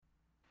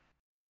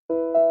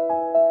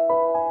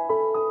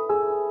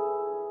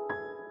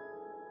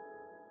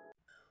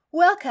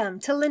Welcome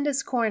to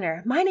Linda's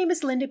Corner. My name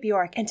is Linda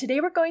Bjork, and today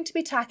we're going to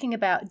be talking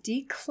about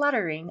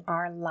decluttering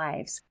our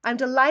lives. I'm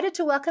delighted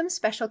to welcome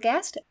special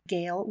guest,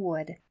 Gail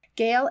Wood.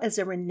 Gail is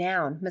a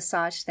renowned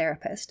massage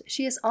therapist.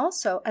 She is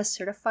also a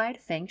certified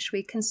Feng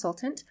Shui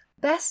consultant,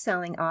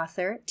 best-selling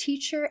author,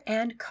 teacher,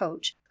 and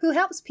coach who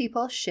helps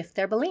people shift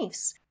their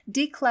beliefs,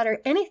 declutter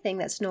anything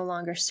that's no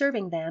longer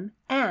serving them,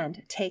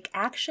 and take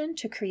action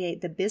to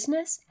create the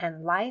business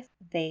and life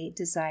they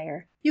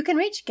desire. You can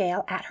reach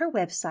Gail at her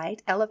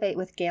website,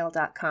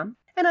 elevatewithgail.com,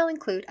 and I'll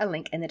include a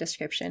link in the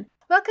description.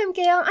 Welcome,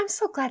 Gail. I'm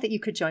so glad that you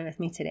could join with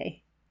me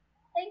today.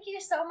 Thank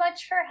you so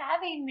much for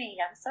having me.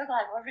 I'm so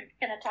glad. We're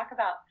going to talk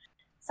about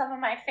some of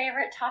my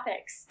favorite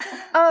topics.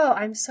 Oh,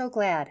 I'm so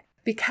glad,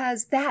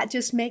 because that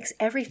just makes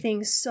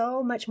everything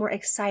so much more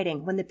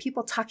exciting when the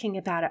people talking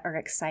about it are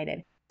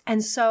excited.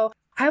 And so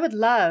I would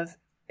love,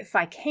 if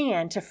I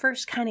can, to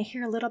first kind of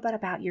hear a little bit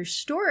about your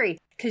story,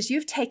 because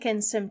you've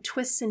taken some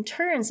twists and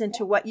turns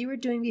into what you were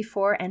doing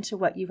before and to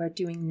what you are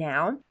doing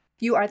now.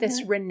 You are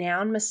this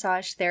renowned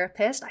massage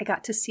therapist. I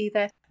got to see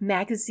the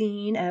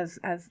magazine of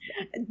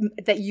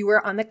that you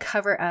were on the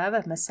cover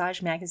of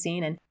Massage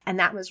Magazine, and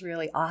that was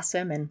really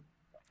awesome.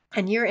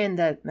 And you're in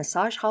the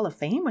Massage Hall of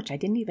Fame, which I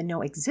didn't even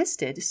know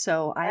existed.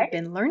 So I've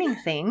been learning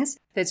things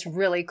that's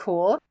really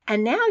cool.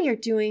 And now you're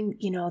doing,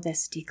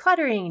 this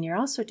decluttering, and you're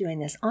also doing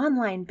this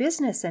online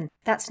business. And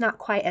that's not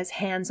quite as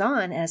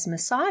hands-on as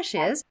massage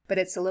is, but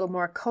it's a little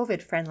more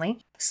COVID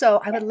friendly.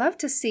 So I would love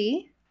to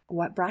see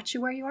what brought you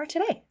where you are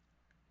today.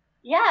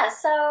 Yeah.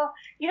 So,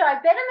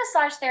 I've been a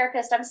massage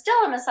therapist. I'm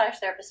still a massage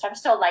therapist. I'm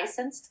still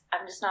licensed.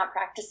 I'm just not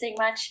practicing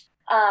much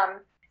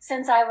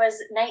since I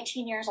was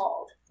 19 years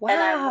old.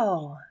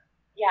 Wow.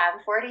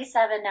 I'm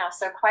 47 now,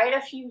 so quite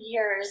a few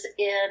years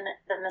in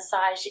the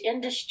massage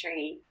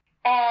industry.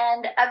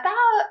 And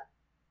about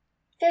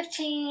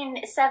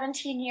 15,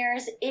 17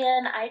 years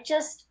in, I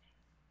just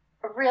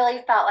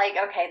really felt like,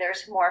 okay,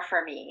 there's more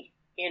for me.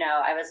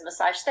 I was a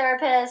massage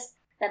therapist.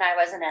 Then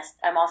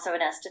I'm also an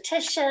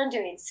esthetician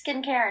doing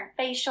skincare and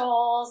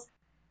facials.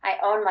 I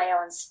own my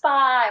own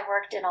spa. I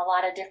worked in a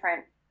lot of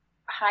different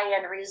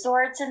high-end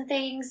resorts and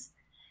things.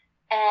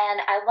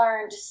 And I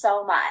learned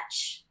so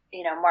much.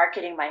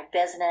 Marketing my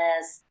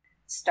business,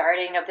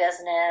 starting a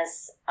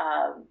business,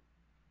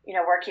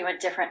 working with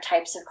different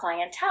types of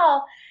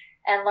clientele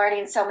and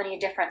learning so many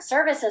different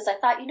services. I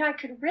thought, I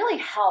could really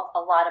help a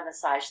lot of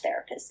massage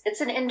therapists.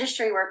 It's an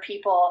industry where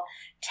people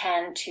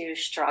tend to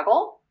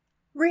struggle.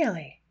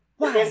 Really?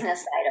 Why? The business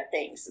side of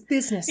things.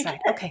 Business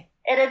side, okay.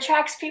 It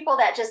attracts people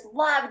that just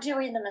love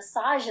doing the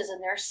massages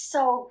and they're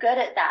so good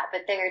at that,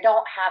 but they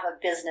don't have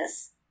a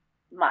business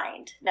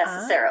mind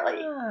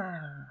necessarily.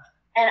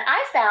 And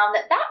I found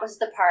that was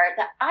the part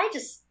that I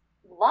just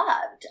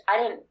loved. I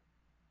didn't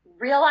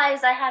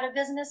realize I had a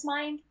business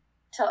mind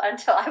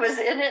until I was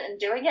in it and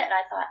doing it. And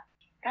I thought,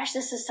 gosh,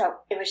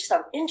 it was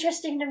so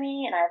interesting to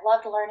me. And I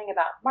loved learning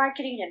about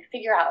marketing and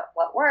figure out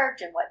what worked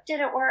and what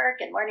didn't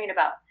work and learning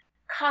about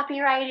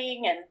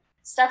copywriting and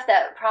stuff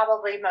that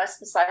probably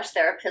most massage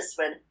therapists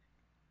would,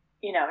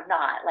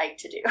 not like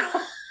to do.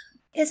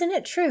 Isn't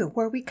it true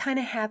where we kind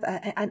of have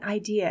an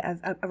idea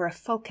of a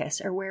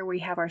focus or where we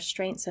have our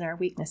strengths and our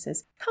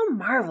weaknesses? How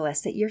marvelous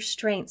that your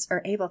strengths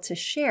are able to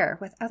share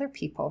with other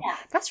people. Yeah.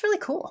 That's really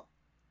cool.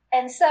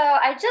 And so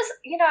I just,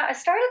 I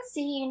started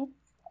seeing,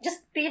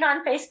 just being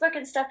on Facebook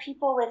and stuff,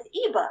 people with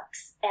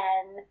ebooks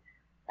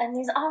and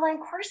these online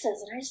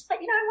courses. And I just thought,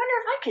 I wonder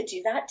if I could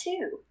do that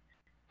too.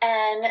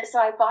 And so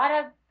I bought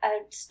a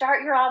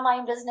Start Your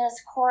Online Business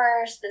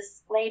course.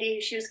 This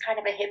lady, she was kind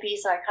of a hippie,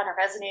 so I kind of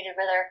resonated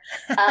with her.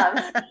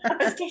 I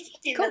was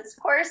teaching this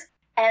course,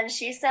 and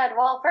she said,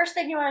 well, first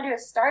thing you want to do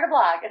is start a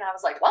blog. And I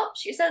was like, well,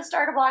 she said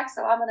start a blog,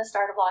 so I'm going to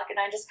start a blog. And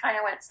I just kind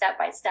of went step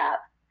by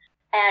step.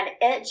 And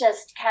it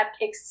just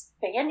kept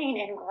expanding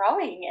and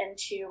growing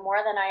into more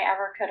than I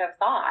ever could have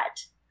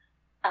thought.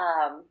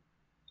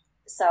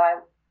 So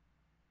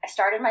I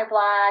started my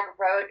blog,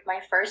 wrote my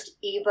first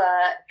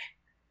ebook.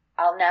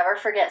 I'll never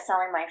forget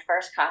selling my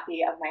first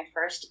copy of my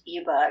first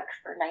ebook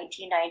for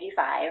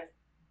 $19.95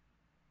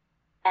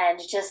 and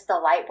just the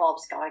light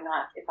bulbs going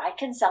off. If I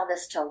can sell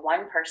this to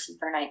one person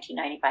for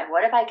 $19.95,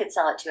 what if I could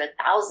sell it to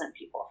 1,000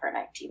 people for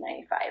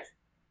 $19.95?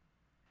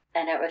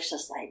 And it was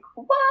just like,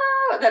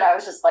 whoa! Then I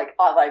was just like,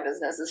 online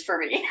business is for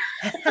me.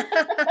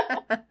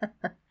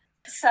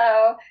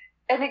 So,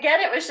 and again,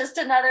 it was just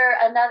another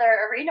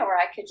arena where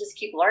I could just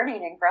keep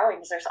learning and growing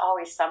because there's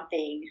always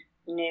something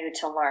new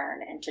to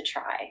learn and to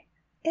try.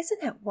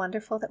 Isn't it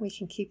wonderful that we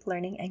can keep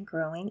learning and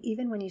growing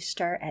even when you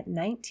start at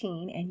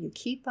 19 and you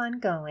keep on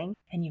going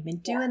and you've been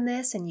doing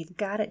this and you've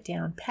got it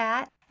down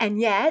pat, and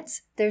yet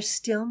there's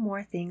still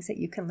more things that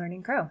you can learn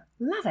and grow.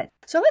 Love it.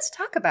 So let's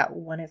talk about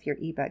one of your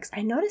ebooks.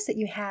 I noticed that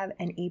you have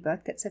an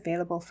ebook that's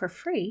available for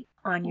free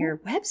on your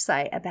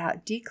website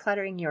about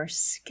decluttering your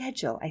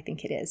schedule, I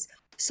think it is.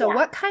 So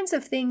what kinds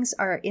of things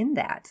are in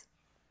that?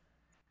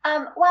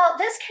 Well,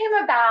 this came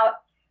about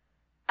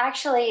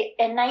actually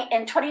in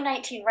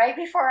 2019, right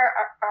before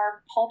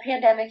our whole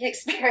pandemic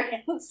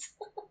experience.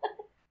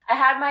 I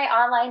had my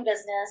online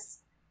business,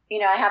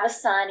 I have a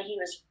son.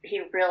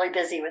 He really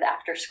busy with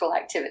after school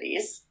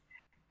activities.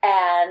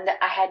 And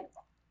I had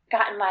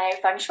gotten my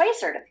feng shui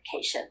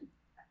certification.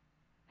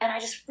 And I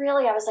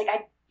was like,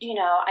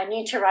 I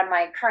need to run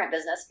my current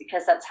business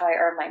because that's how I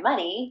earn my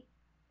money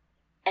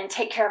and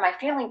take care of my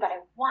family, but I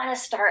want to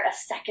start a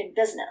second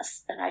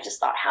business. And I just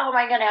thought, how am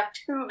I going to have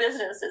two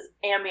businesses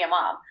and be a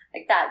mom?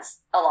 Like, that's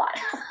a lot.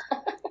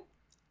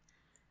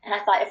 And I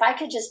thought, if I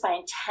could just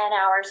find 10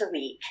 hours a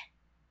week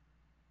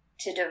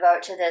to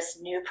devote to this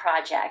new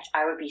project,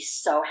 I would be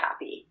so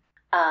happy.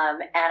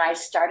 And I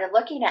started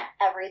looking at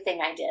everything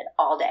I did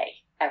all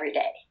day, every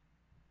day.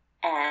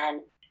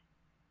 And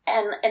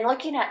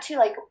looking at too,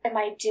 like, am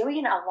I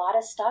doing a lot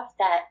of stuff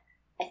that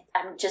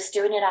I'm just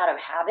doing it out of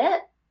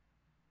habit,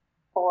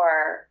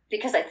 or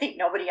because I think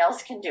nobody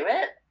else can do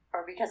it,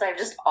 or because I've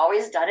just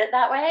always done it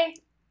that way,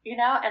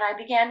 And I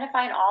began to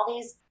find all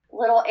these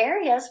little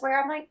areas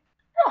where I'm like,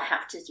 I don't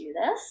have to do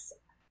this.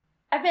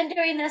 I've been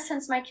doing this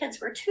since my kids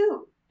were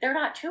 2. They're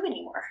not 2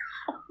 anymore.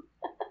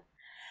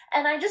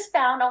 And I just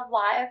found a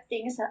lot of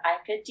things that I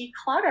could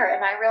declutter.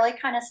 And I really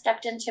kind of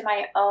stepped into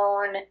my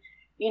own,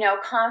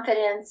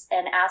 confidence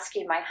and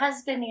asking my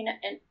husband,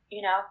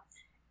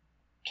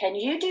 can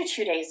you do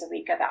 2 days a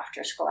week of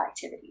after school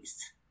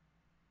activities?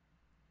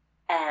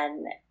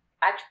 And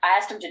I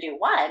asked him to do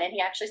 1, and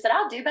he actually said,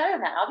 I'll do better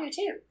than that. I'll do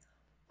 2.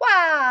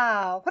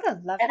 Wow, what a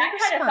lovely And I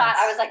response. kind of thought,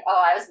 I was like,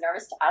 I was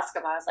nervous to ask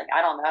him. I was like,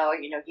 I don't know.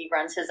 He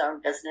runs his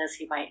own business.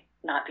 He might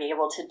not be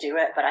able to do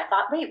it. But I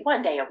thought, wait,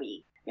 1 day a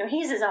week.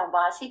 He's his own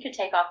boss. He could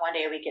take off 1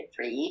 day a week at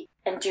 3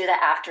 and do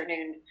the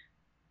afternoon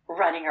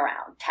running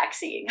around,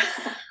 taxiing.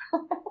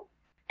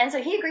 And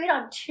so he agreed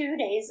on 2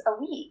 days a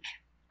week.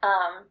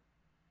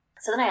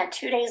 So then I had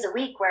 2 days a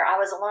week where I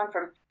was alone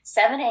from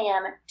 7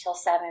 a.m. till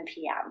 7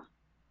 p.m.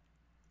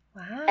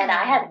 Wow. And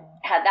I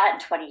had that in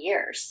 20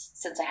 years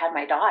since I had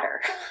my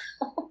daughter.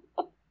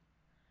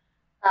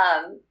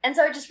 And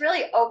so it just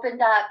really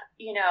opened up,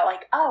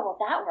 like, oh, well,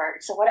 that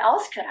worked. So what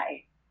else could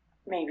I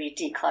maybe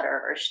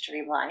declutter or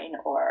streamline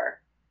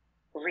or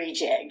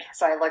rejig?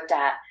 So I looked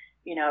at,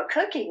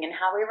 cooking and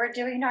how we were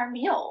doing our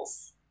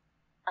meals.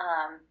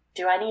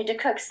 Do I need to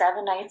cook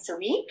 7 nights a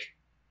week?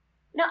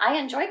 No, I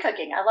enjoy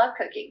cooking. I love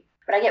cooking,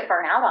 but I get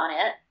burnt out on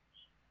it.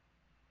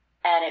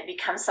 And it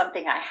becomes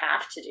something I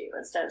have to do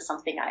instead of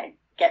something I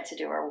get to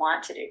do or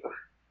want to do.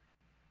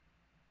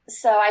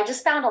 So I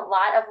just found a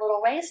lot of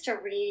little ways to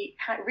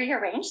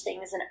rearrange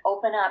things and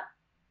open up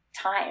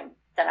time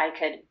that I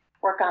could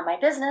work on my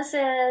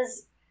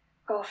businesses,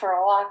 go for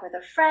a walk with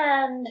a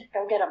friend,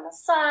 go get a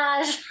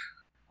massage.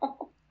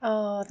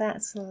 Oh,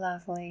 that's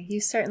lovely. You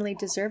certainly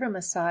deserve a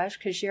massage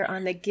because you're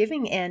on the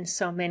giving end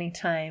so many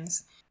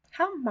times.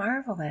 How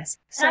marvelous.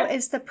 So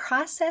is the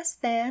process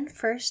then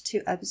first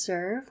to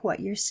observe what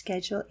your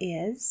schedule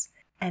is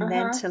and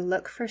then to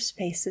look for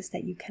spaces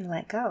that you can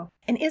let go?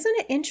 And isn't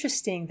it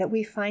interesting that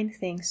we find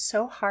things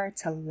so hard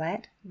to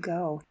let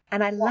go?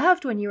 And I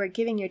loved when you were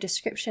giving your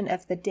description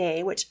of the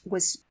day, which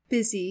was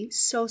busy,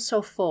 so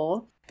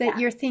full, that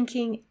you're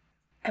thinking,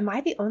 am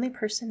I the only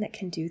person that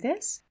can do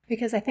this?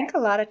 Because I think a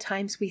lot of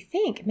times we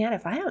think, man,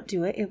 if I don't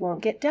do it, it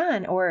won't get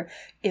done. Or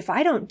if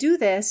I don't do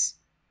this,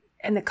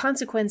 and the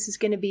consequence is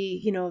going to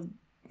be,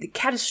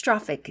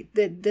 catastrophic.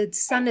 The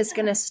sun is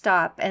going to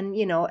stop. And,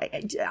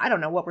 I don't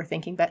know what we're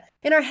thinking, but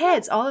in our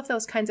heads, all of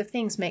those kinds of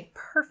things make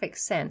perfect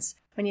sense.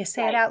 When you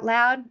say it out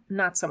loud,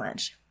 not so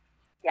much.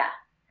 Yeah.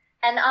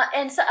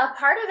 And so a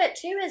part of it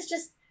too is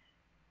just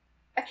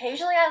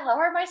occasionally I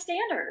lower my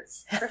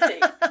standards for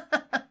things.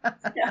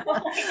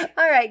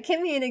 All right.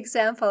 Give me an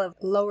example of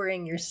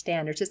lowering your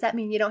standards. Does that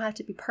mean you don't have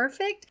to be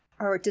perfect?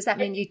 Or does that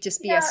mean you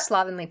just be a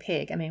slovenly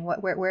pig? I mean,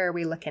 where are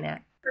we looking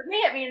at? For me,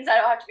 it means I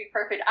don't have to be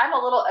perfect. I'm a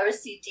little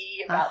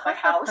OCD about my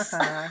house,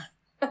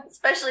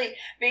 especially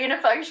being a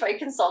feng shui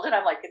consultant.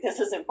 I'm like, this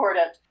is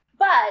important.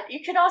 But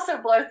you can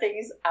also blow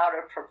things out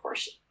of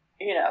proportion.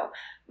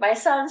 My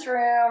son's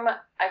room,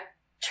 I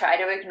try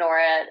to ignore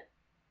it.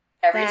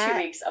 Every 2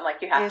 weeks, I'm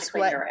like, you have to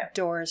clean your room. Is what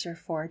doors are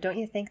for. Don't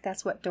you think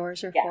that's what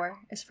doors are for?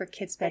 Is for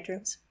kids'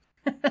 bedrooms?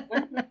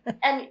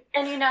 And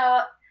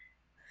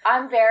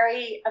I'm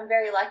very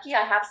lucky.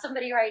 I have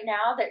somebody right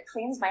now that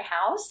cleans my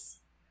house.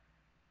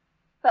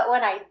 But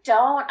when I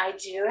don't, I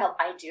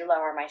do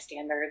lower my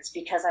standards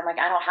because I'm like,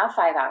 I don't have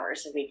 5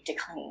 hours a week to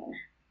clean.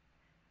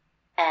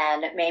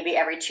 And maybe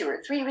every 2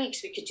 or 3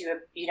 weeks we could do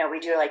we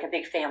do like a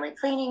big family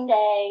cleaning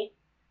day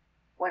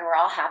when we're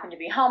all happen to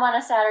be home on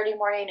a Saturday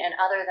morning. And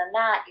other than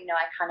that,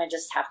 I kind of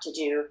just have to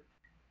do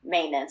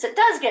maintenance. It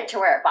does get to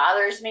where it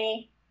bothers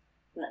me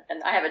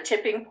and I have a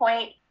tipping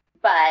point,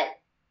 but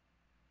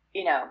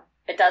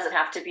it doesn't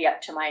have to be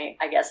up to my,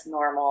 I guess,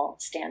 normal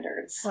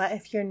standards. Well,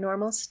 if your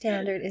normal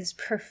standard is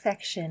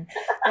perfection,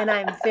 then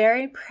I'm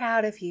very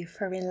proud of you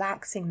for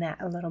relaxing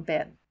that a little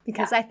bit,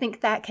 because I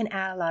think that can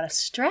add a lot of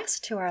stress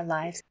to our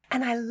lives.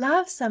 And I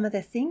love some of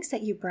the things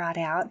that you brought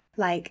out,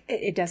 like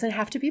it doesn't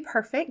have to be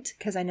perfect,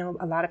 because I know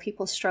a lot of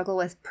people struggle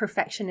with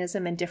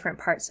perfectionism in different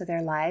parts of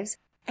their lives,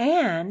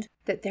 and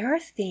that there are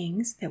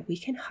things that we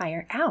can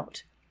hire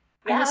out.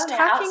 Yeah, I was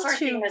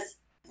talking to...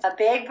 a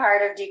big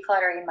part of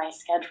decluttering my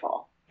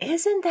schedule.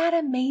 Isn't that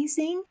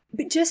amazing?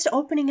 But just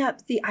opening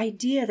up the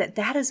idea that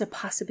that is a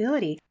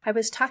possibility. I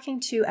was talking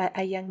to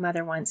a young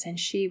mother once, and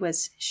she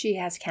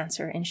has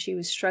cancer, and she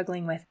was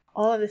struggling with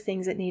all of the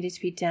things that needed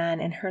to be done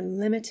and her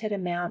limited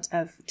amount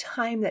of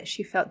time that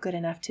she felt good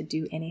enough to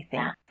do anything.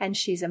 Yeah. And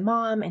she's a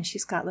mom and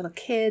she's got little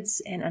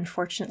kids and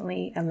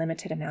unfortunately a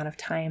limited amount of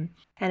time.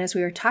 And as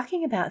we were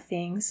talking about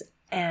things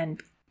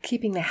and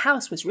keeping the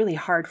house was really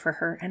hard for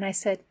her. And I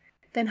said,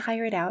 then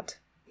hire it out.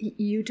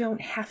 You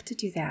don't have to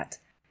do that.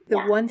 The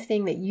one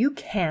thing that you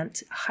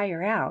can't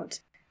hire out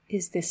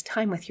is this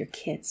time with your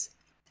kids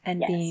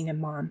and being a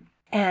mom.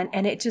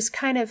 And it just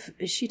kind of,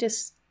 she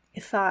just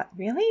thought,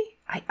 really?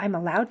 I'm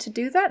allowed to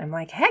do that? I'm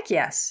like, heck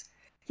yes.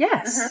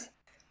 Yes. Mm-hmm.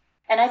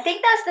 And I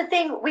think that's the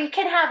thing. We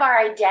can have our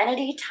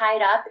identity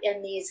tied up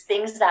in these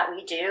things that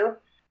we do.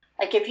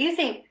 Like if you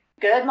think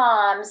good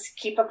moms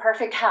keep a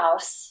perfect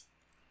house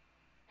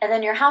and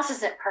then your house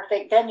isn't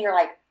perfect, then you're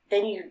like,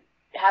 then you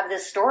have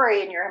this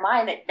story in your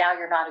mind that now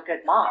you're not a good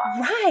mom.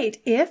 Right.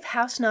 If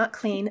house not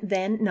clean,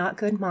 then not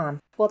good mom.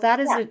 Well, that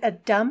is a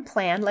dumb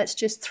plan. Let's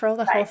just throw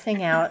the whole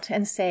thing out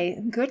and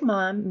say good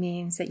mom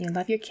means that you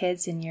love your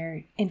kids and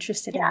you're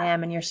interested in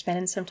them and you're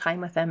spending some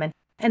time with them.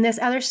 And this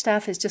other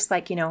stuff is just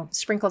like,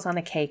 sprinkles on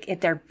the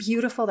cake. They're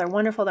beautiful, they're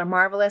wonderful, they're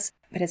marvelous,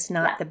 but it's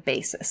not the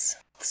basis.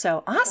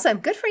 So awesome.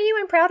 Good for you.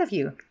 I'm proud of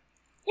you.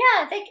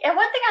 Yeah, I think, and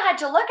one thing I had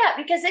to look at,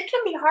 because it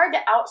can be hard to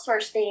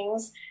outsource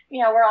things.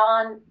 We're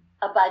on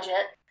a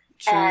budget.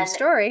 True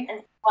story.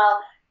 And,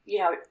 well,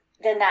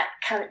 then that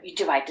kind of,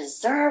 do I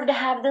deserve to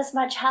have this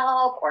much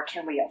help or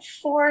can we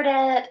afford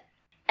it?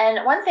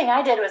 And one thing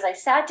I did was I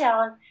sat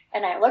down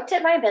and I looked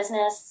at my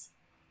business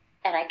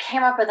and I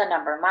came up with a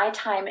number. My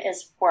time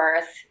is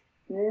worth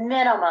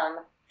minimum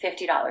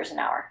 $50 an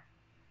hour.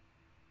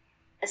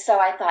 So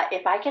I thought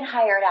if I can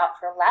hire it out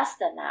for less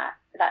than that,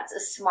 that's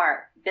a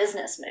smart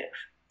business move.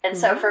 And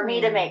so for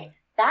me to make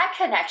that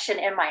connection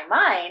in my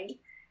mind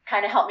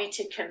kind of helped me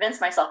to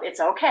convince myself it's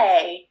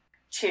okay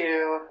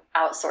to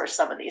outsource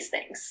some of these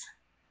things.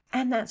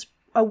 And that's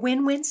a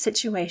win-win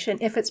situation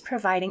if it's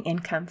providing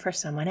income for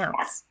someone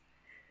else.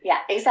 Yeah,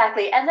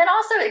 exactly. And then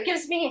also it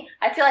gives me,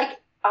 I feel like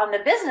on the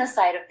business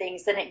side of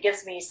things, then it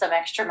gives me some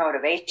extra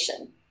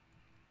motivation.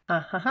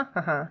 I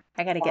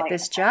got to get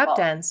this job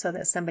done so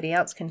that somebody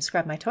else can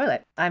scrub my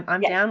toilet.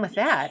 I'm down with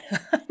that.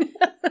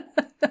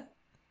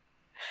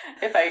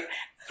 If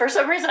for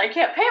some reason I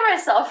can't pay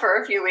myself for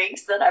a few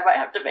weeks, then I might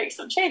have to make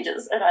some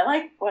changes. And I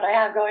like what I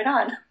have going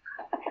on.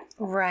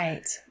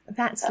 Right.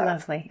 That's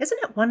lovely. Isn't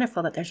it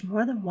wonderful that there's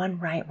more than one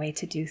right way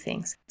to do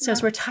things? So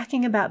as we're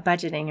talking about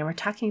budgeting and we're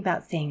talking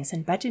about things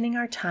and budgeting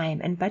our time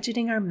and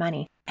budgeting our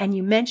money, and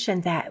you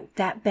mentioned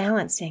that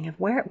balancing of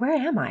where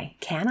am I?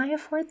 Can I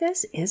afford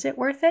this? Is it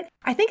worth it?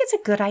 I think it's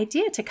a good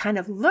idea to kind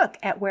of look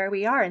at where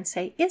we are and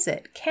say, is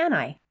it? Can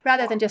I?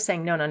 Rather than just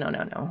saying,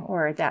 no,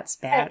 or that's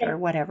bad or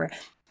whatever.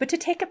 But to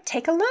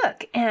take a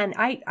look. And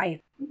I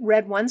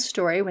read one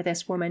story where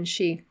this woman,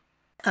 she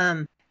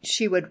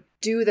would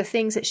do the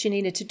things that she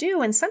needed to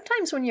do. And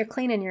sometimes when you're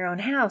cleaning your own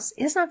house,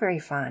 it's not very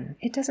fun.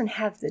 It doesn't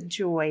have the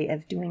joy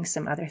of doing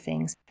some other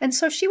things. And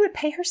so she would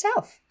pay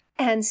herself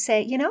and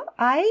say,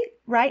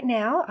 right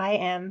now I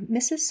am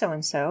Mrs.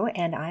 So-and-so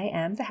and I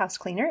am the house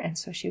cleaner. And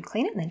so she would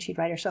clean it and then she'd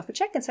write herself a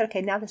check and say,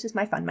 okay, now this is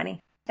my fun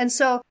money. And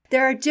so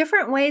there are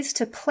different ways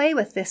to play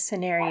with this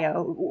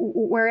scenario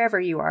wherever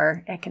you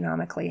are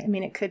economically. I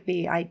mean, it could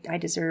be, I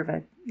deserve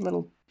a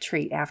little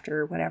treat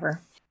after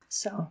whatever.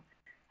 So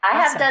I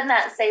have done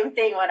that same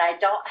thing when I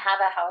don't have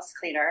a house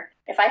cleaner.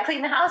 If I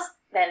clean the house,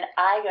 then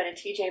I go to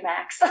TJ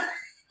Maxx.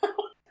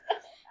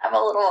 I'm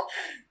a little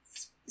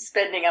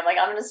spending. I'm like,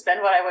 I'm going to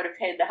spend what I would have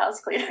paid the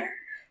house cleaner.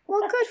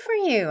 Well, good for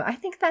you. I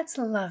think that's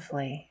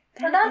lovely.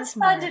 That's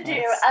fun to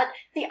do.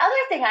 The other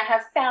thing I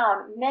have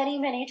found many,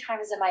 many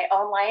times in my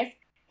own life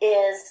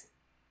is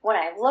when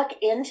I look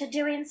into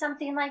doing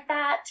something like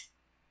that,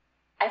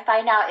 I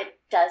find out it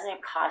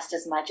doesn't cost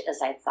as much as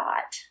I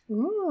thought.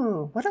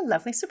 Ooh, what a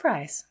lovely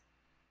surprise.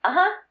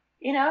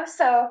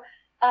 So,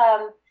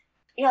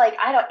 like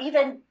I don't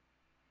even,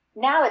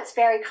 now it's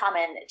very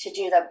common to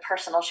do the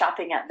personal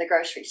shopping at the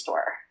grocery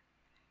store.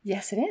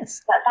 Yes, it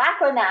is. But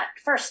back when that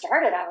first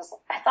started,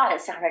 I thought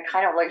it sounded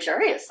kind of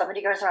luxurious.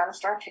 Somebody goes around the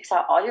store and picks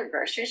out all your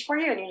groceries for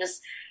you and you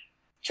just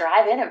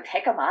drive in and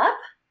pick them up.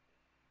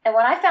 And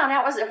when I found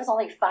out it was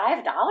only $5,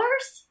 I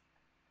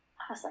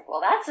was like,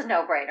 well, that's a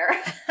no-brainer.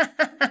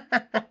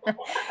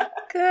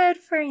 Good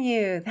for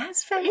you.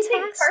 That's fantastic.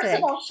 You think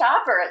personal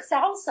shopper, it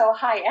sounds so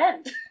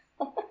high-end.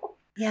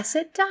 Yes,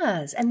 it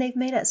does. And they've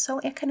made it so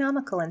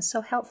economical and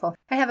so helpful.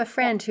 I have a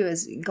friend who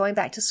is going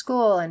back to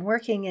school and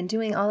working and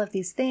doing all of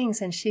these things.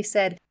 And she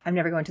said, I'm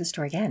never going to the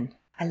store again.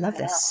 I love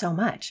this so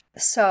much.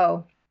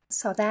 So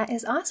that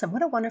is awesome.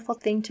 What a wonderful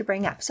thing to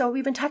bring up. So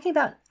we've been talking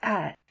about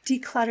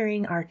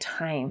decluttering our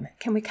time.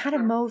 Can we kind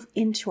of move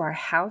into our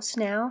house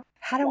now?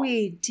 How do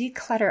we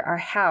declutter our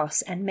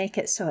house and make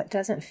it so it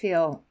doesn't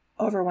feel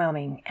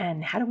overwhelming?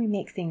 And how do we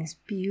make things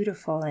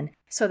beautiful and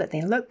so that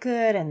they look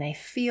good and they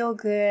feel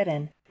good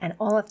and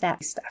all of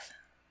that stuff?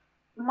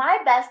 my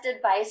best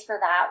advice for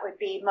that would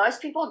be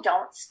most people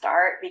don't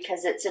start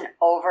because it's an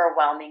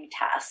overwhelming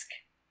task,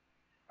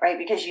 right?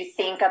 Because you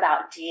think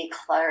about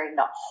decluttering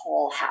the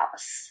whole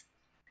house.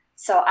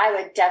 So I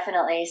would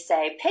definitely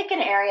say pick an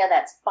area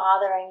that's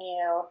bothering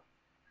you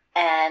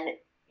and,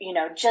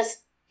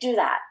 just do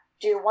that.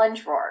 Do one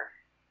drawer.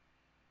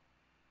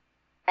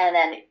 And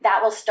then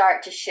that will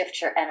start to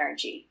shift your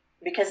energy,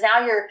 because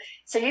now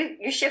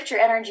you shift your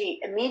energy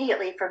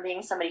immediately from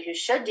being somebody who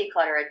should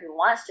declutter and who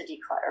wants to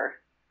declutter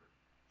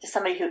to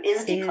somebody who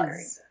is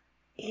decluttering.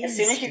 As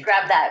soon as you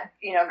grab that,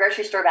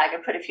 grocery store bag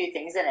and put a few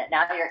things in it,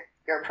 now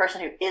you're a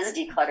person who is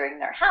decluttering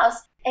their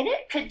house. And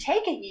it could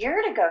take a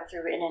year to go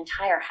through an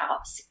entire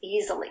house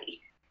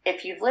easily.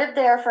 If you've lived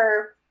there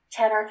for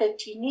 10 or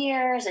 15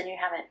 years and you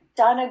haven't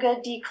done a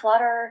good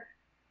declutter,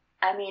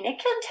 it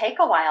can take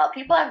a while.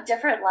 People have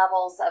different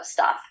levels of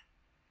stuff.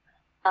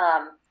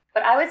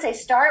 But I would say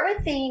start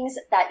with things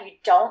that you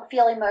don't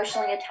feel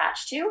emotionally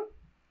attached to.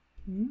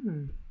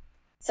 Mm.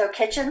 So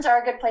kitchens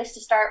are a good place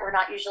to start. We're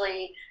not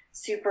usually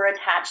super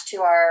attached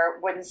to our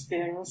wooden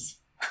spoons.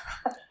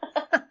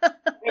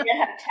 We did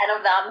have 10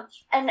 of them.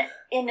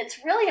 And it's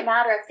really a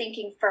matter of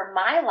thinking, for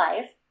my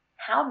life,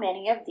 how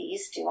many of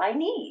these do I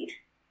need?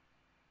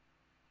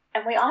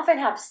 And we often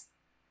have,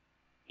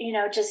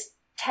 just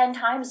 10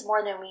 times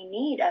more than we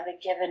need of a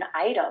given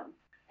item.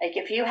 Like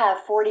if you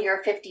have 40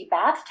 or 50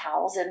 bath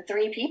towels and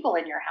 3 people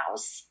in your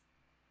house,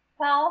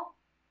 well,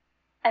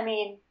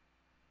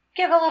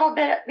 give a little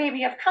bit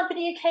maybe of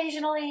company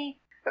occasionally,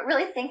 but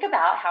really think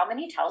about how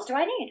many towels do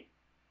I need?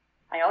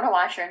 I own a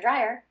washer and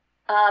dryer.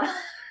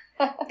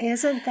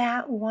 Isn't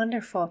that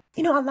wonderful?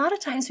 A lot of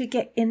times we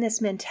get in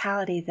this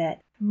mentality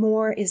that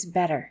more is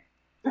better.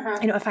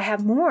 Mm-hmm. If I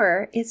have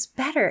more, it's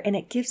better. And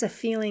it gives a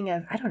feeling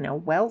of,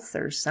 wealth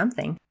or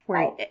something.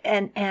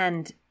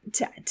 And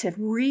to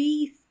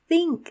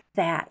rethink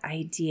that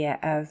idea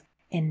of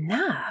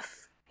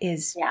enough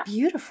is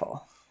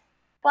beautiful.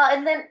 Well,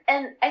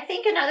 and I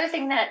think another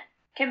thing that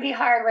can be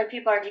hard when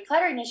people are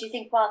decluttering is you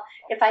think, well,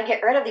 if I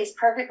get rid of these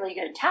perfectly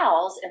good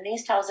towels and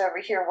these towels over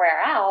here wear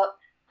out,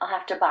 I'll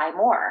have to buy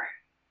more.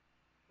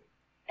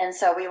 And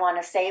so we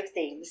want to save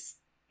things,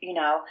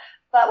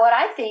 But what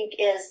I think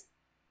is,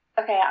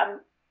 okay,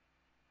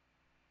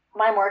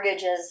 my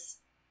mortgage is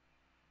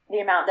the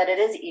amount that it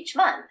is each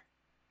month.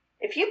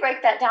 If you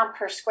break that down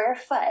per square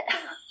foot,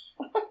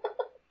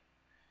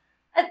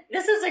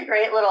 this is a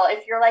great little,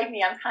 if you're like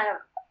me, I'm kind of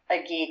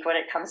a geek when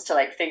it comes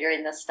to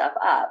figuring this stuff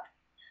up.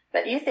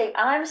 But you think,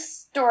 I'm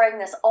storing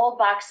this old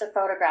box of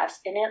photographs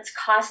and it's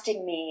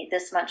costing me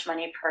this much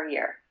money per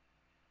year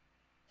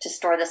to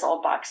store this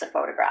old box of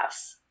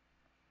photographs,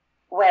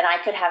 when I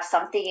could have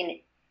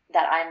something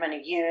that I'm going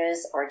to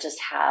use or just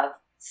have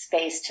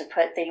space to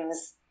put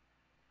things,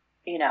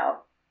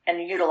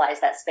 and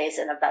utilize that space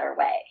in a better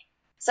way.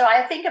 So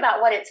I think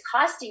about what it's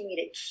costing me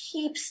to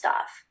keep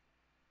stuff.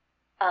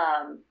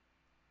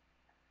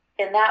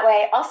 In that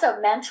way, also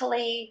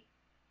mentally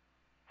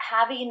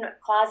having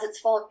closets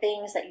full of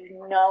things that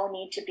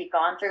need to be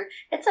gone through,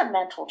 it's a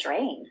mental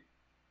drain.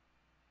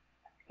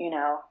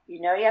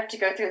 You have to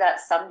go through that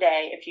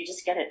someday. If you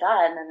just get it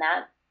done, then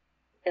that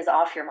is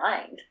off your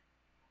mind.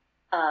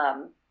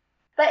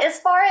 But as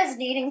far as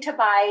needing to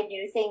buy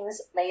new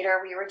things later,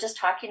 we were just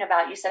talking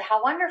about, you said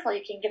how wonderful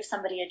you can give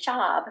somebody a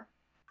job.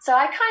 So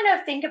I kind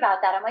of think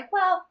about that. I'm like,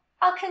 well,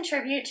 I'll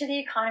contribute to the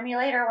economy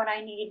later when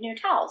I need new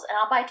towels. And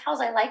I'll buy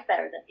towels I like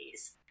better than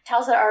these.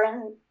 Towels that are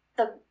in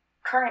the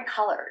current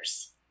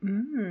colors.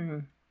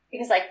 Mm.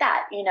 Things like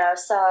that,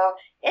 So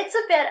it's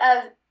a bit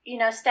of,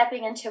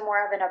 stepping into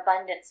more of an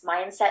abundance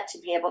mindset to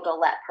be able to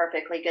let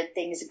perfectly good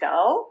things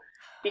go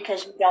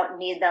because you don't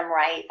need them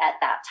right at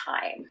that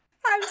time.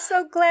 I'm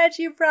so glad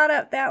you brought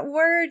up that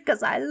word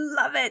because I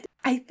love it.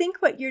 I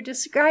think what you're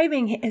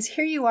describing is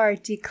here you are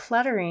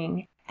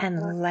decluttering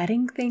and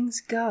letting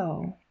things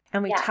go.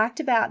 And we talked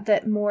about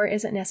that more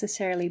isn't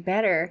necessarily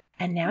better.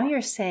 And now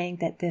you're saying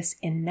that this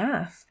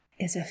enough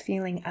is a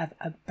feeling of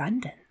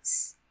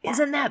abundance. Yeah.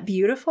 Isn't that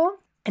beautiful?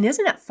 And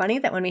isn't it funny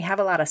that when we have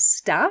a lot of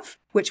stuff,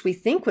 which we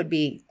think would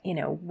be,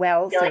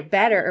 wealth or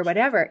better or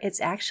whatever, it's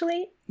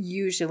actually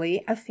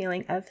usually a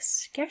feeling of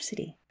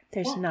scarcity.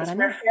 There's not enough.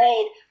 We're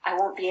afraid I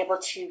won't be able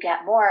to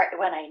get more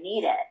when I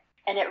need it.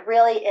 And it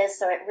really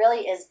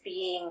is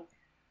being,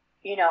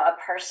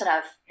 a person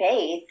of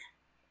faith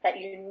that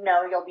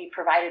you'll be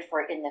provided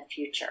for in the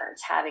future.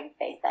 It's having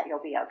faith that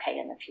you'll be okay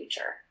in the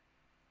future.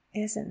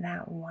 Isn't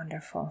that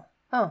wonderful?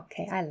 Oh,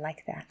 okay. I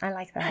like that. I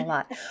like that a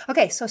lot.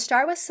 Okay. So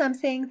start with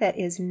something that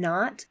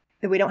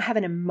we don't have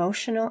an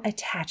emotional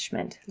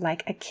attachment,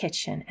 like a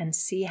kitchen, and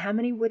see how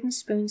many wooden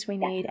spoons we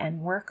need and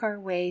work our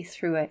way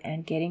through it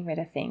and getting rid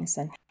of things.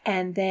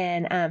 And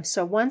then,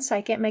 so once I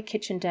get my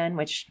kitchen done,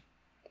 which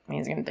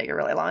means it's going to take a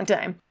really long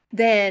time,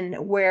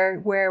 then where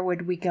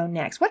would we go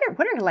next? What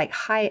are like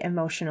high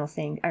emotional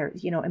things, or,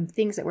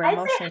 things that we're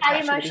emotionally attached to? High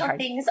emotional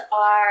things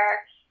are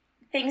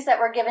things that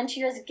were given to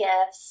you as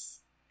gifts,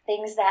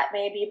 things that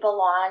maybe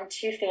belong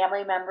to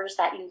family members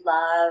that you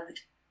loved,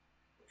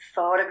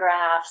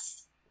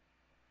 photographs,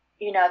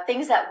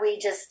 things that we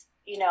just,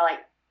 like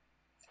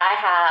I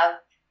have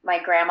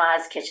my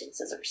grandma's kitchen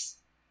scissors.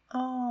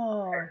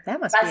 Oh, that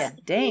must be a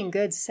dang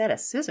good set of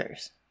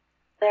scissors.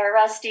 They're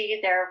rusty.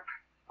 They're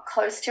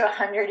close to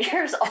 100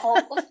 years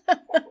old.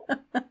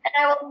 And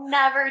I will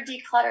never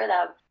declutter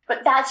them.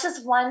 But that's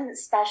just one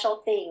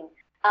special thing.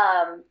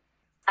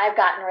 I've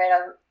gotten rid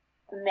of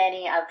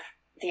many of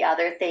the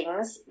other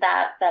things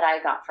that I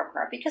got from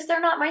her because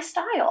they're not my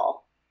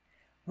style.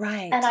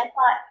 Right. And I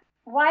thought,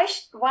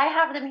 why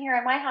have them here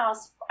in my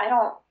house? I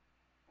don't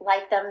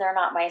like them. They're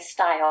not my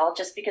style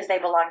just because they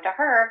belong to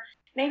her.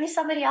 Maybe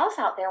somebody else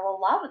out there will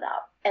love them.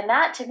 And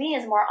that to me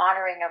is more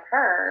honoring of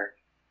her.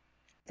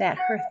 That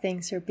her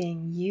things are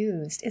being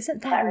used.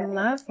 Isn't that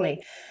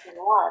lovely?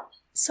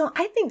 So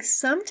I think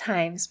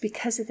sometimes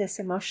because of this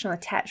emotional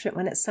attachment,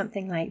 when it's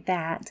something like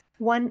that,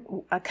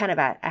 kind of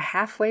a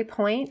halfway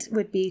point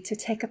would be to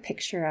take a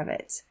picture of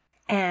it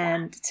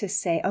and to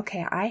say,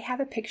 okay, I have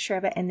a picture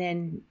of it, and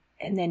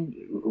then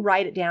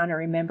write it down or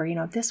remember,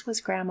 this was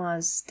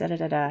grandma's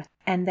da-da-da-da.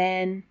 And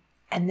then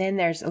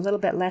there's a little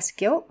bit less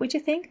guilt, would you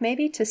think,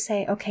 maybe, to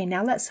say, okay,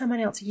 now let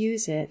someone else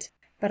use it,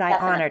 but I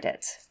honored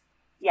it.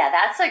 Yeah,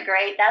 that's a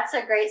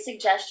great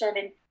suggestion.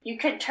 And you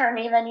could turn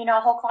even,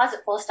 a whole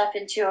closet full of stuff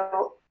into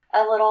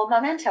a little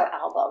memento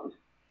album,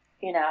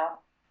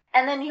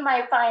 And then you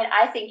might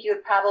I think you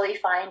would probably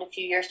find a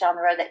few years down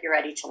the road that you're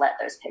ready to let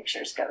those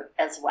pictures go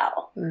as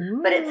well. Ooh.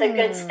 But it's a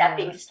good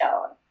stepping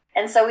stone.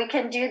 And so we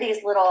can do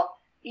these little,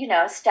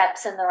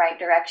 steps in the right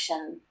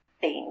direction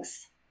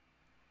things.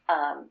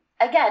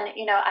 Again,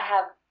 I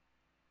have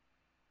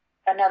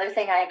another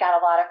thing I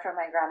got a lot of from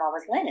my grandma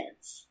was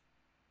linens.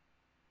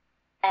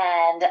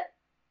 And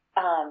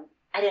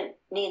I didn't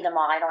need them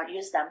all. I don't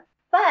use them.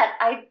 But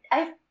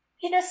I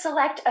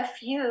select a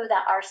few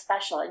that are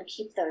special and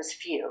keep those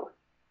few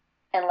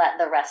and let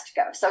the rest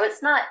go. So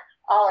it's not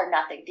all or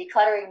nothing.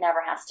 Decluttering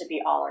never has to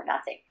be all or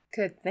nothing.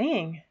 Good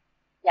thing.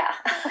 Yeah.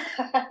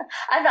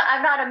 I'm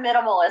not a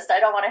minimalist. I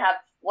don't want to have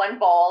one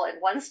bowl and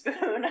one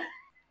spoon.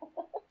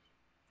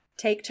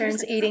 Take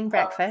turns eating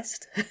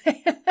breakfast.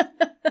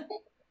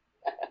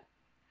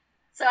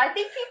 So I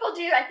think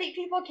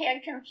people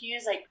can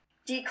confuse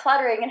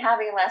decluttering and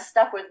having less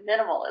stuff with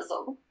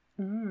minimalism.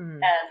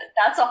 And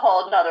that's a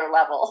whole nother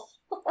level.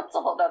 That's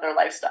a whole nother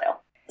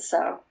lifestyle.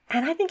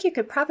 And I think you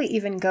could probably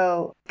even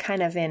go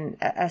kind of in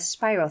a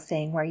spiral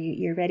thing where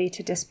you're ready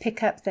to just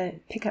pick up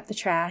the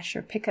trash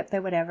or pick up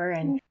the whatever.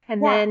 And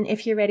then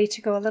if you're ready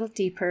to go a little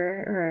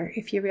deeper, or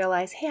if you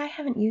realize, hey, I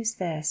haven't used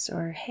this,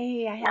 or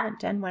hey, I haven't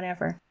done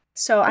whatever.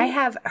 So I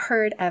have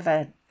heard of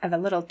a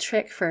little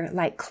trick for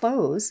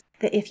clothes,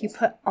 that if you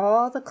put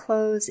all the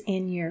clothes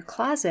in your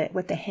closet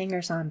with the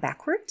hangers on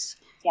backwards,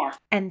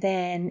 and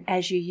then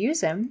as you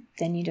use them,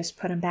 then you just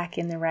put them back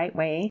in the right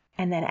way.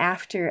 And then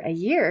after a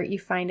year, you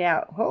find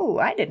out, oh,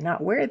 I did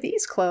not wear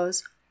these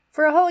clothes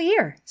for a whole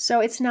year. So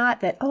it's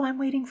not that, oh, I'm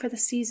waiting for the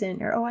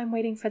season, or oh, I'm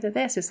waiting for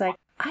this. It's like,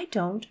 I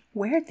don't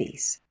wear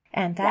these.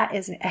 And that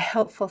is a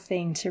helpful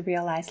thing to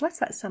realize.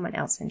 Let's let someone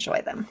else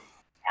enjoy them.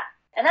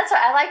 And that's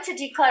why I like to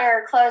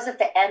declutter clothes at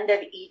the end of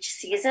each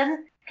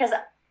season, because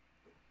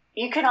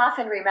you can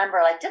often remember,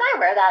 did I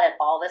wear that at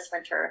all this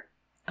winter?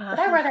 Did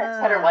I wear that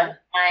sweater one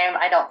time?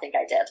 I don't think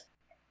I did.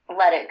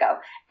 Let it go.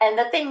 And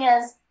the thing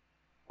is,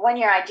 one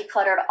year I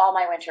decluttered all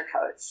my winter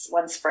coats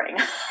one spring.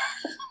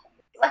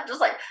 I'm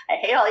just I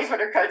hate all these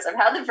winter coats. I've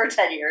had them for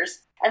 10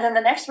 years. And then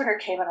the next winter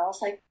came and I was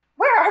like,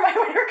 where are my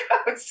winter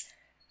coats?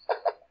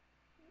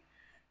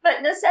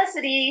 But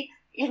necessity,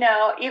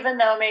 even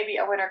though maybe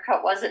a winter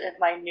coat wasn't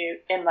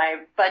in my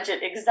budget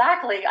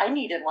exactly, I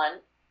needed one,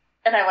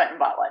 and I went and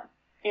bought one.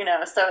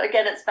 So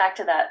again, it's back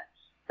to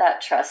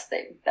that trust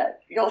thing that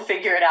you'll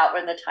figure it out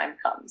when the time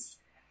comes.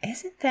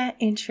 Isn't that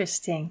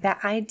interesting?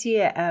 That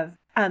idea of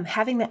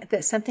having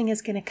that something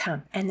is going to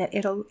come and that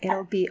it'll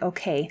be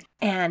okay,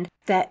 and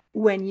that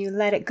when you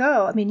let it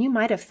go, you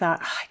might have thought,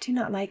 I do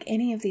not like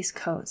any of these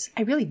coats.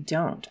 I really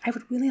don't. I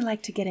would really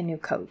like to get a new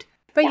coat.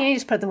 But you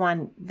just put the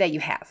one that you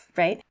have,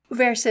 right?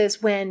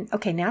 Versus when,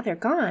 okay, now they're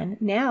gone.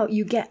 Now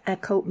you get a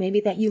coat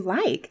maybe that you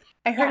like.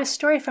 I heard a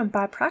story from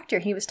Bob Proctor.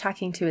 He was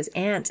talking to his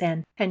aunt,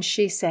 and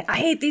she said, I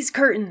hate these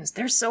curtains.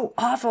 They're so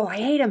awful. I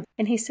hate them.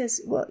 And he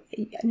says, well,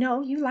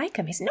 no, you like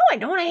them. He said, no, I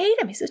don't. I hate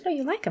them. He says, no,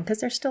 you like them because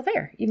they're still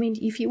there.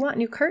 If you want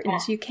new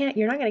curtains,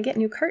 you're not going to get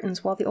new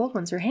curtains while the old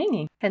ones are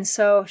hanging. And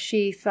so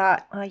she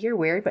thought, oh, you're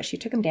weird. But she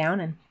took them down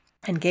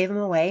and gave them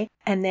away.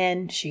 And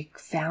then she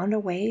found a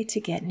way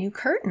to get new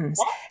curtains.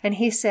 And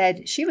he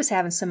said she was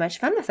having so much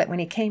fun with it. When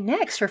he came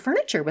next, her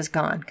furniture was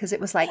gone because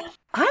it was like,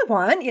 I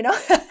won,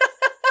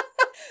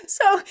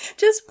 So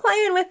just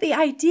playing with the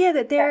idea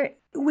that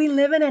we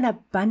live in an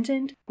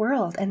abundant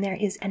world and there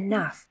is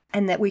enough,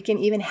 and that we can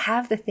even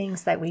have the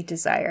things that we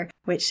desire,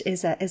 which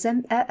is a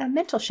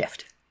mental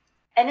shift.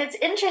 And it's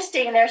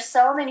interesting. There's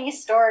so many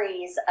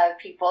stories of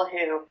people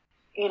who,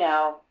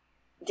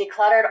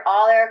 decluttered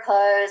all their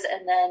clothes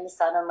and then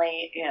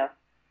suddenly,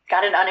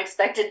 got an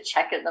unexpected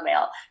check in the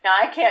mail. Now,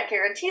 I can't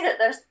guarantee that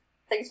those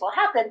things will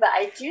happen, but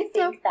I do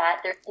think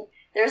that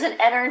there's an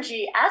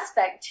energy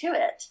aspect to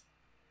it,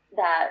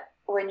 that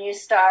when you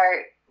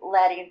start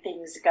letting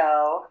things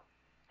go,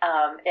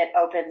 it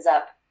opens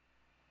up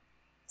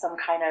some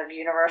kind of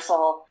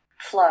universal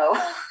flow.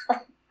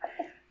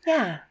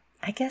 Yeah.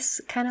 I guess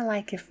kind of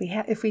like if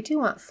we do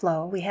want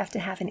flow, we have to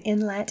have an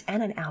inlet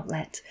and an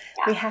outlet.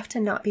 Yeah. We have to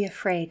not be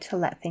afraid to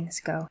let things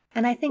go.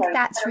 And I think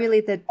that's really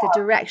the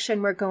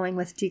direction we're going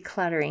with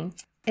decluttering.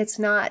 It's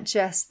not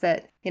just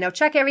that,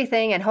 check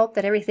everything and hope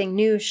that everything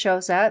new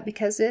shows up,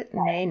 because it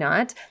may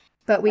not.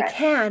 But we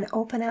can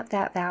open up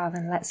that valve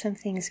and let some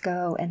things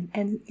go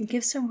and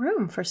give some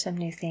room for some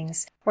new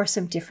things or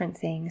some different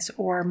things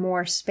or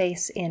more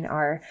space in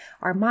our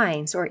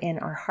minds or in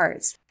our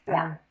hearts.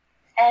 Yeah.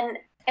 And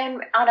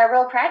on a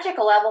real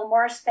practical level,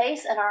 more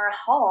space in our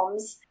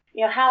homes.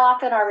 How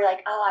often are we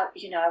like,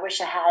 I wish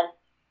I had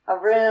a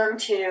room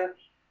to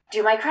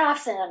do my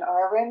crafts in,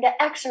 or a room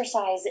to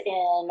exercise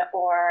in,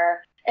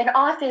 or an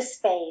office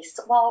space.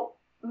 Well,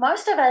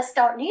 most of us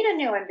don't need a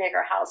new and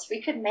bigger house.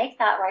 We could make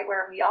that right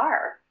where we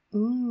are.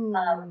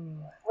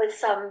 With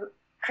some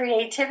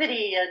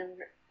creativity and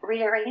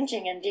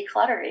rearranging and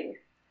decluttering.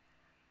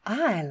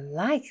 I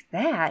like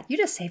that. You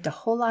just saved a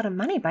whole lot of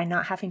money by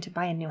not having to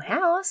buy a new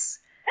house.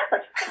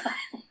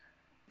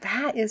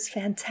 That is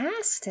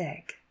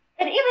fantastic.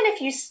 And even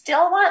if you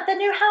still want the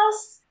new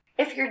house,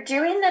 if you're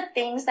doing the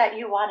things that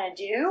you want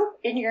to do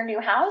in your new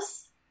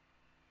house,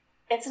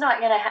 it's not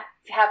going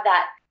to have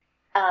that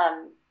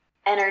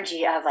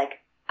energy of like,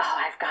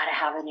 I've got to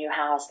have a new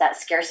house, that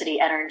scarcity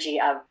energy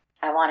of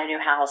I want a new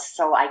house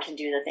so I can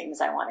do the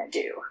things I want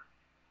to do.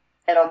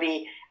 It'll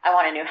be, I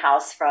want a new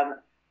house from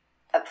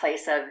a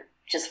place of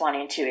just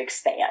wanting to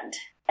expand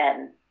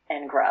and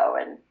grow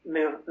and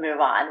move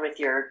on with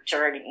your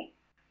journey.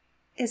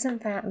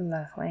 Isn't that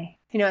lovely?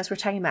 As we're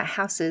talking about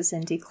houses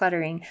and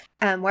decluttering,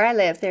 where I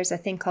live, there's a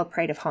thing called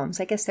Parade of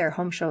Homes. I guess there are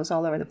home shows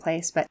all over the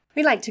place, but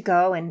we like to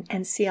go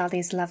and see all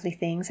these lovely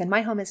things. And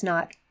my home is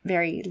not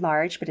very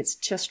large, but it's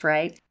just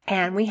right.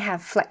 And we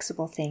have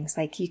flexible things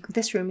like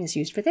this room is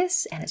used for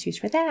this and it's used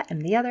for that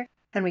and the other.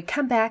 And we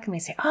come back and we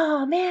say,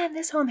 oh man,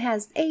 this home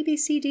has A, B,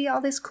 C, D, all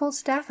this cool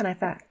stuff. And I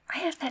thought, I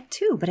have that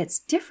too, but it's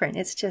different.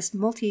 It's just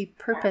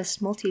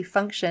multi-purpose,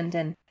 multi-functioned,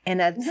 and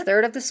a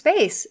third of the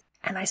space.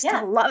 And I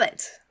still love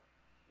it.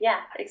 Yeah,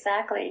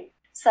 exactly.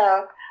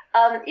 So,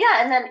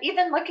 and then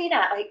even looking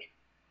at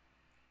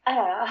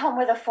a home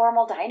with a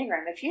formal dining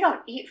room. If you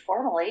don't eat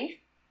formally,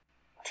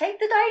 take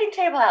the dining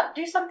table out,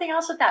 do something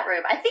else with that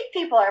room. I think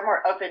people are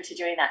more open to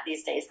doing that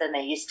these days than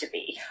they used to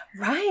be.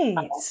 Right.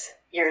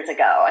 Years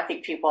ago, I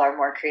think people are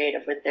more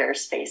creative with their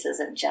spaces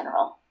in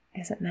general.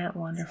 Isn't that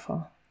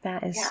wonderful?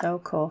 That is so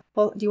cool.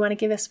 Well, do you want to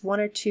give us one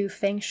or two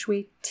feng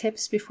shui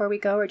tips before we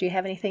go, or do you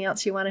have anything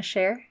else you want to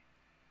share?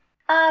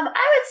 I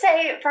would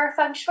say for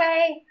feng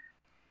shui,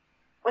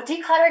 well,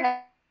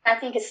 decluttering, I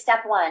think, is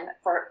step one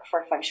for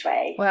feng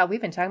shui. Well, we've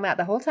been talking about it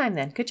the whole time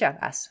then. Good job,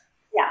 us.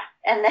 Yeah.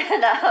 And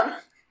then,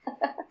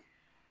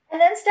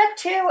 and then step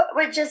two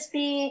would just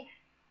be,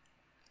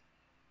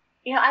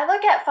 I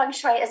look at feng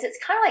shui as it's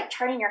kind of like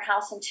turning your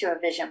house into a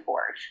vision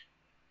board.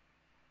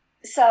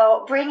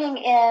 So bringing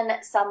in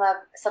some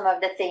of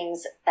the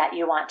things that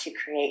you want to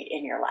create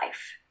in your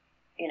life.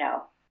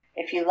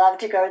 If you love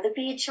to go to the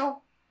beach,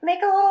 you'll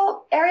make a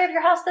little area of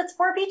your house that's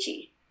more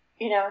beachy.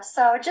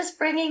 So just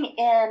bringing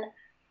in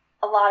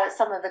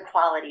some of the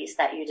qualities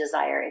that you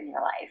desire in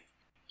your life.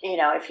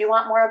 If you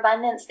want more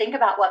abundance, think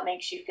about what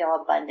makes you feel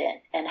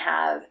abundant and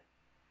have,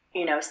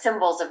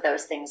 symbols of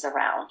those things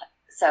around.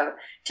 So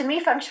to me,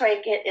 feng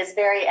shui is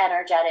very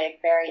energetic,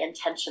 very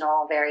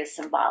intentional, very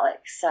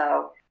symbolic.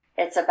 So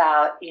it's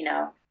about,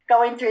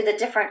 going through the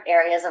different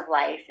areas of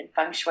life. In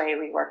feng shui,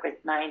 we work with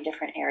 9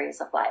 different areas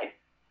of life,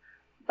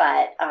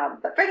 but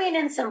bringing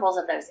in symbols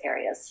of those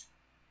areas.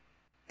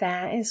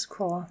 That is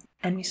cool.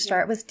 And we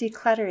start with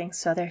decluttering,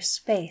 so there's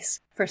space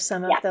for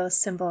some of those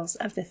symbols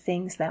of the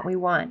things that we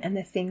want and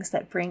the things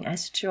that bring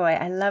us joy.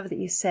 I love that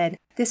you said,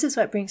 this is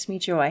what brings me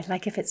joy.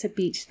 Like if it's a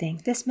beach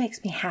thing, this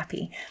makes me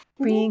happy.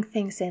 Bringing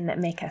things in that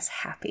make us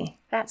happy.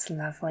 That's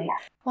lovely. Yeah.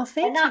 Well,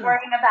 thank you. And not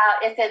worrying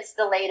about if it's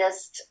the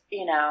latest,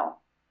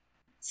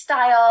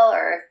 style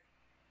or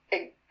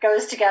it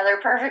goes together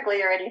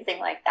perfectly or anything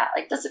like that.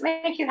 Like, does it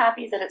make you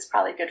happy that it's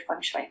probably good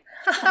feng shui?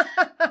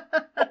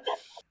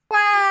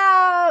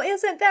 Wow,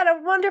 isn't that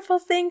a wonderful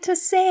thing to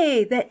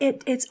say? That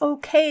it's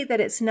okay that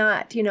it's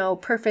not,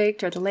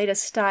 perfect or the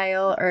latest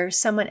style or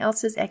someone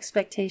else's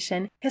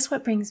expectation. It's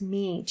what brings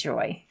me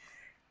joy.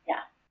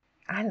 Yeah.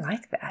 I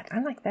like that. I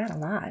like that a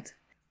lot.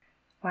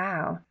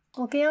 Wow.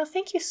 Well, Gail,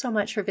 thank you so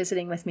much for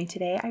visiting with me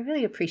today. I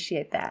really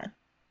appreciate that.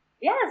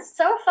 Yeah, it's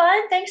so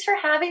fun. Thanks for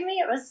having me.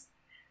 It was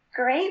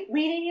great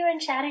meeting you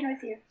and chatting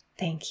with you.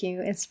 Thank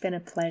you. It's been a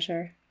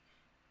pleasure.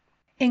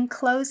 In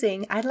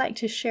closing, I'd like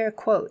to share a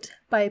quote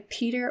by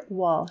Peter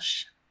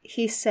Walsh.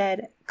 He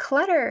said,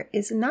 "Clutter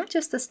is not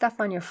just the stuff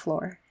on your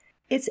floor.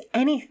 It's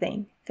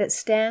anything that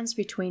stands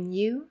between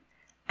you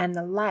and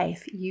the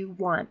life you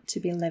want to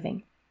be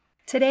living."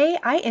 Today,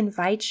 I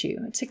invite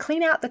you to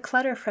clean out the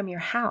clutter from your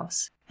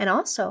house and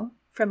also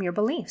from your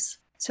beliefs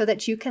so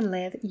that you can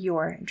live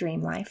your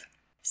dream life.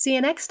 See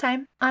you next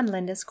time on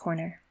Linda's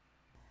Corner.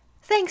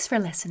 Thanks for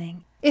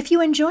listening. If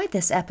you enjoyed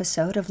this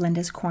episode of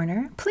Linda's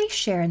Corner, please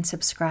share and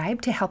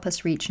subscribe to help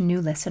us reach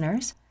new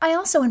listeners. I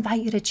also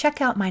invite you to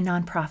check out my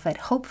nonprofit,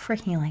 Hope for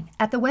Healing,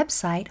 at the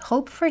website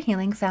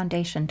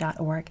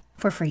hopeforhealingfoundation.org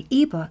for free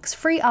ebooks,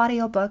 free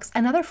audiobooks,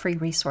 and other free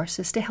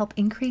resources to help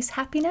increase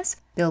happiness,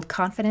 build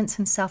confidence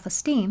and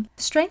self-esteem,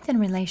 strengthen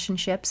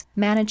relationships,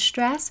 manage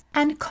stress,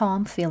 and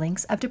calm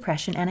feelings of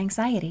depression and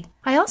anxiety.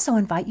 I also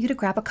invite you to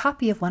grab a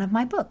copy of one of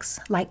my books,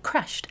 like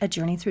Crushed, A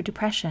Journey Through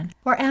Depression,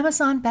 or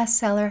Amazon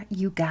bestseller,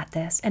 You Got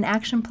This, an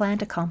action plan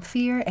to calm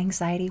fear,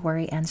 anxiety,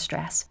 worry, and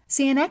stress.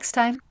 See you next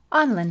time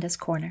on Linda's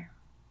Corner.